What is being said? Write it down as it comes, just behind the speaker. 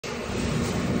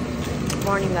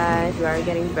morning, guys. We are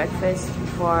getting breakfast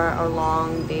before our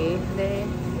long day today.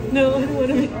 No, I don't want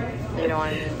to be. You don't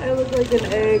want to. I look like an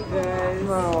egg, guys.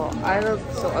 Bro, I look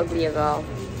so ugly as well.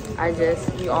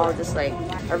 We all just like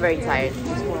are very tired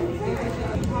this morning.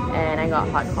 And I got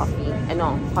hot coffee. And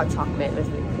no, hot chocolate with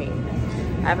whipped cream.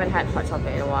 I haven't had hot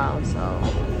chocolate in a while, so.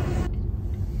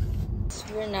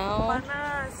 We're now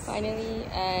finally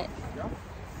at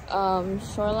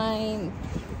Shoreline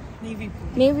Navy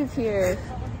Pier,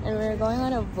 and we're going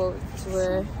on a boat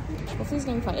tour. Hopefully it's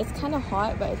gonna be fun. It's kind of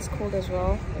hot, but it's cold as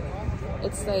well.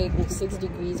 It's like 6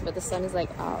 degrees, but the sun is like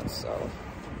out. So,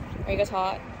 are you guys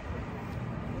hot?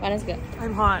 Panas ka?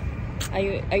 I'm hot. Are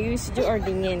you sejuk or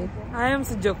dingin? I am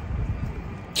sejuk.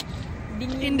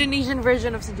 Dingin. Indonesian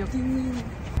version of sejuk. Dingin.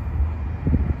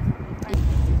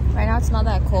 Right now it's not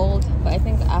that cold, but I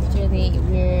think after we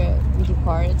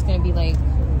depart, it's gonna be like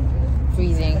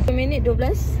freezing. Minit 12?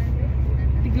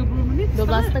 30 menit?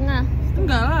 12 setengah.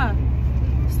 Enggak lah.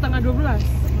 Setengah 12.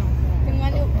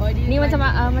 Ni macam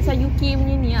UK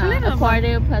punya ni lah. A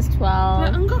quarter plus 12. Ya,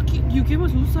 enggak, UK mah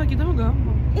susah, kita mah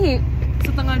gampang.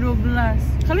 Setengah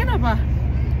 12. Kalian apa?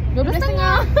 12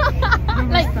 setengah.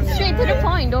 Like straight to the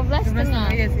point, 12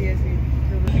 setengah. Yes.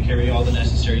 To carry all the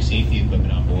necessary safety equipment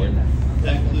on board.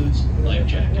 That includes life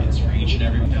jackets for each and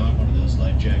every one of those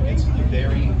life jackets in the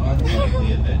very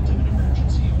unlikely event of an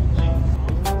emergency only.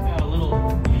 Got a little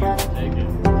here, take it.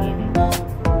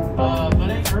 But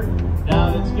ain't hurt.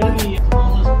 Now it's gonna be the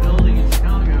tallest building in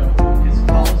Chicago. It's the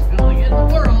tallest building in the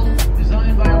world,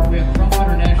 designed by from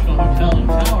International Hotel and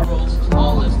Tower, world's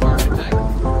tallest architect.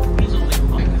 He's only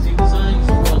because he designs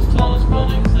the world's tallest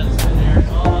buildings. That's in there.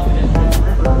 It's all on the edge of the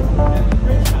river. And the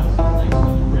bridge house is next to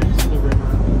the bridge to the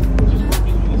river, which is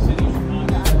working for the city of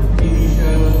Chicago. TV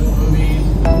shows, movies,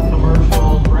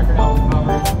 commercials, record album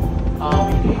covers.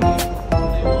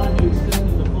 They wanted to extend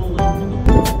the full length of the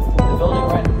building. The building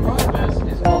right in front of us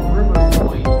is called River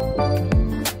Point.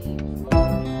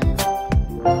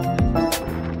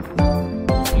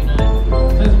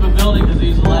 Sense of a building because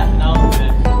he's a Latin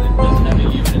alphabet. It doesn't have any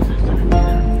units to be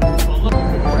there. Well, look,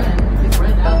 they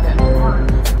read out that part.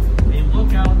 They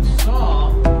look out and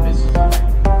saw this is like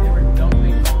they were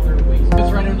dumping all their waste.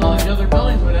 It's right in all the other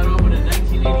buildings, but that opened in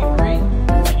 1983,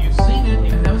 and you've seen it,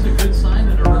 and that was a good sign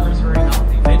that the river is very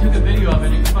healthy. They took a video of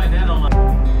it. You can find that online.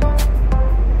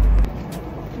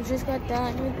 We just got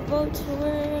done with the boat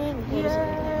tour.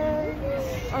 Yay!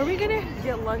 Are we gonna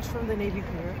get lunch from the Navy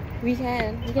Pier? We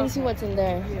can see what's in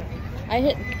there. Yeah.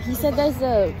 He said there's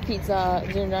a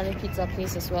Giordano pizza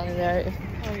place as well in there.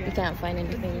 Oh, yeah. We can't find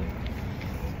anything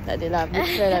that they love.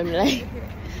 Like.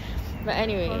 But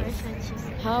anyways,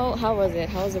 how was it?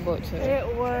 How was the boat tour? It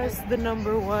was the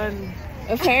 #1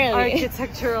 Apparently,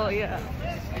 architectural, yeah.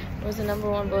 it was the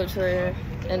 #1 boat tour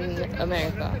in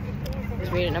America. It was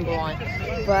rated #1.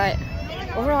 But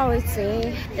overall, I would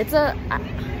say it's a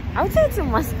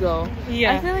must go.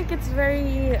 Yeah. I feel like it's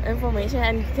very information,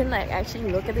 and you can like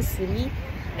actually look at the city.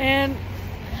 And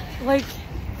like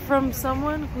from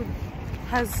someone who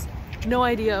has no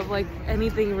idea of like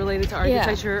anything related to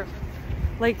architecture,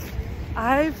 like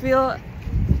I feel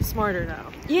smarter now.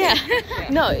 Yeah.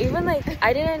 No, even like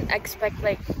I didn't expect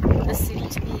like the city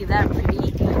to be that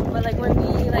pretty, but like when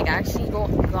we like actually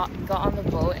got on the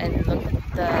boat and looked at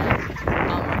the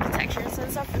architectures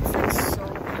and stuff, it's like so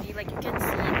pretty. Like you can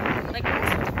see like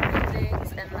most of the buildings,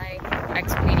 and like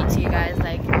explaining to you guys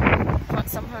like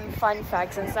some fun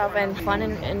facts and stuff, and fun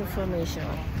and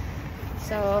informational.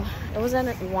 So it was in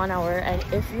 1 hour, and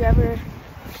if you ever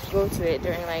go to it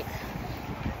during like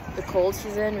the cold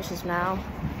season, which is now,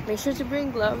 make sure to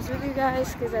bring gloves with you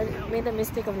guys, because I made the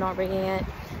mistake of not bringing it.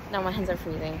 Now my hands are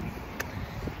freezing.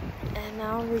 And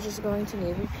now we're just going to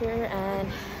Navy Pier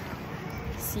and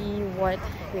see what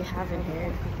we have in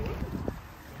here.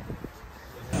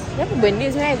 Apa benda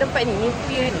sebenarnya tempat ni, Navy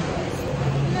Pier ni?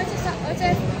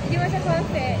 Dia macam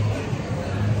carpet.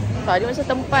 Tak, dia macam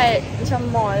tempat macam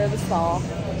mall besar.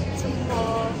 Macam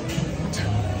mall.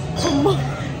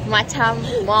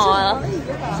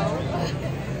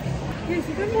 Guys,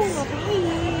 kita mau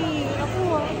ngapain?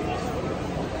 Apa?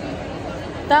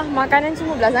 Dah, makanan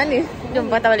semua belah sana. Jom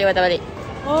patah balik.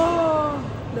 Oh,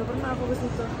 dah pernah aku ke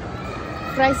situ.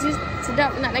 Fries tu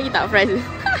sedap, nak lagi tak fries tu?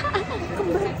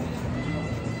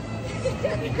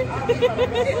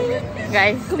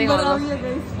 Guys, tengok tu.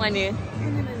 Mana?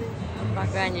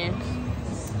 Makannya.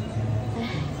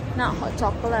 Nak hot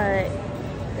chocolate.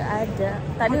 Tak ada.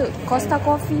 Tak ada. Costa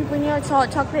Coffee punya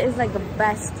hot chocolate is like the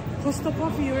best. Costa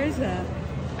Coffee, where is that?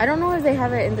 I don't know if they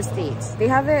have it in the States. They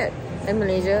have it in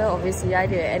Malaysia, obviously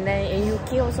ada. And then in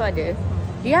UK also ada.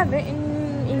 Do you have it in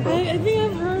England? I think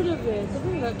I've heard of it. Tapi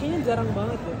kayaknya jarang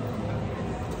banget deh.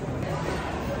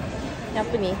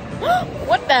 Apa ni?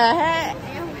 What the heck?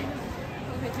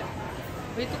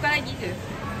 Boleh tukar lagi ke?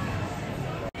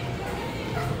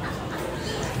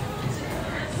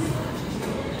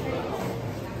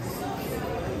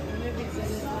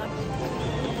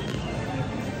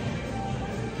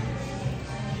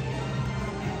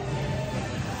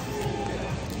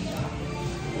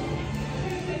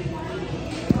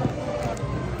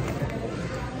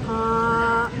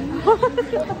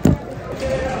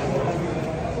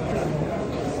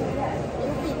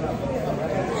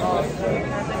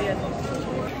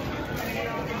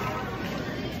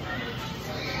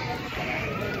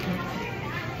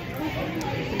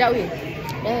 Sedap weh.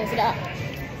 Sedap.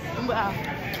 Lembut ah.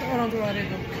 Orang tu ada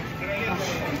tu.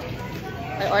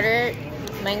 I ordered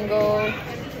mango,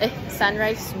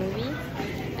 sunrise smoothie.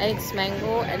 I think it's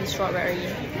mango and strawberry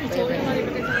flavor.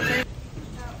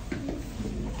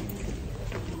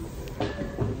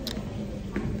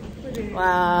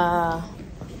 Wow.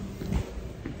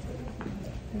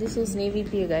 This is Navy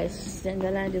Pier guys. Dan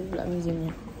dalam ada pula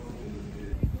museumnya.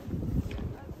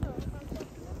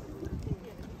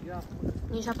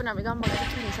 Ni siapa nak ambil gambar kat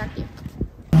situ ni, cantik.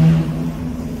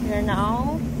 We are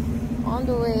now on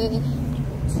the way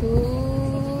to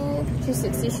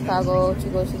 260 Chicago to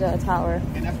go to the tower.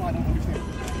 And that's why I don't understand.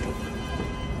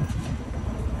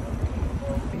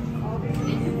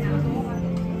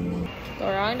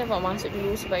 Korang dapat masuk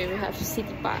dulu sebab we have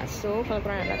city pass. So kalau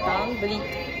korang nak datang, beli.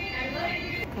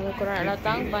 Kalau korang nak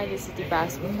datang, buy the city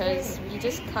pass because we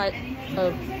just cut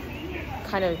a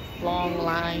kind of long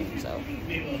line. So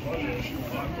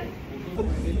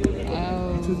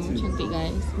wow, cantik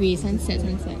guys. Wait, sunset.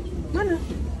 Mana?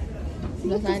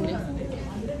 Sebelah sana.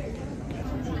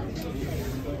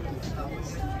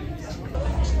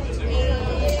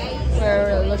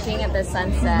 We're looking at the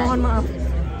sunset. Mohon maaf.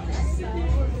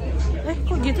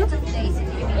 Kok gitu?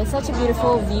 It's such a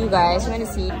beautiful view, guys. You want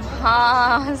to see?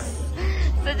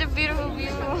 Such a beautiful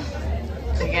view.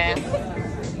 Okay.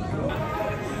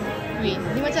 Wait,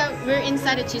 ni macam we're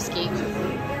inside a cheesecake.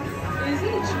 Is it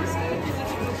a cheesecake?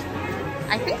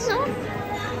 I think so.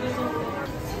 There's a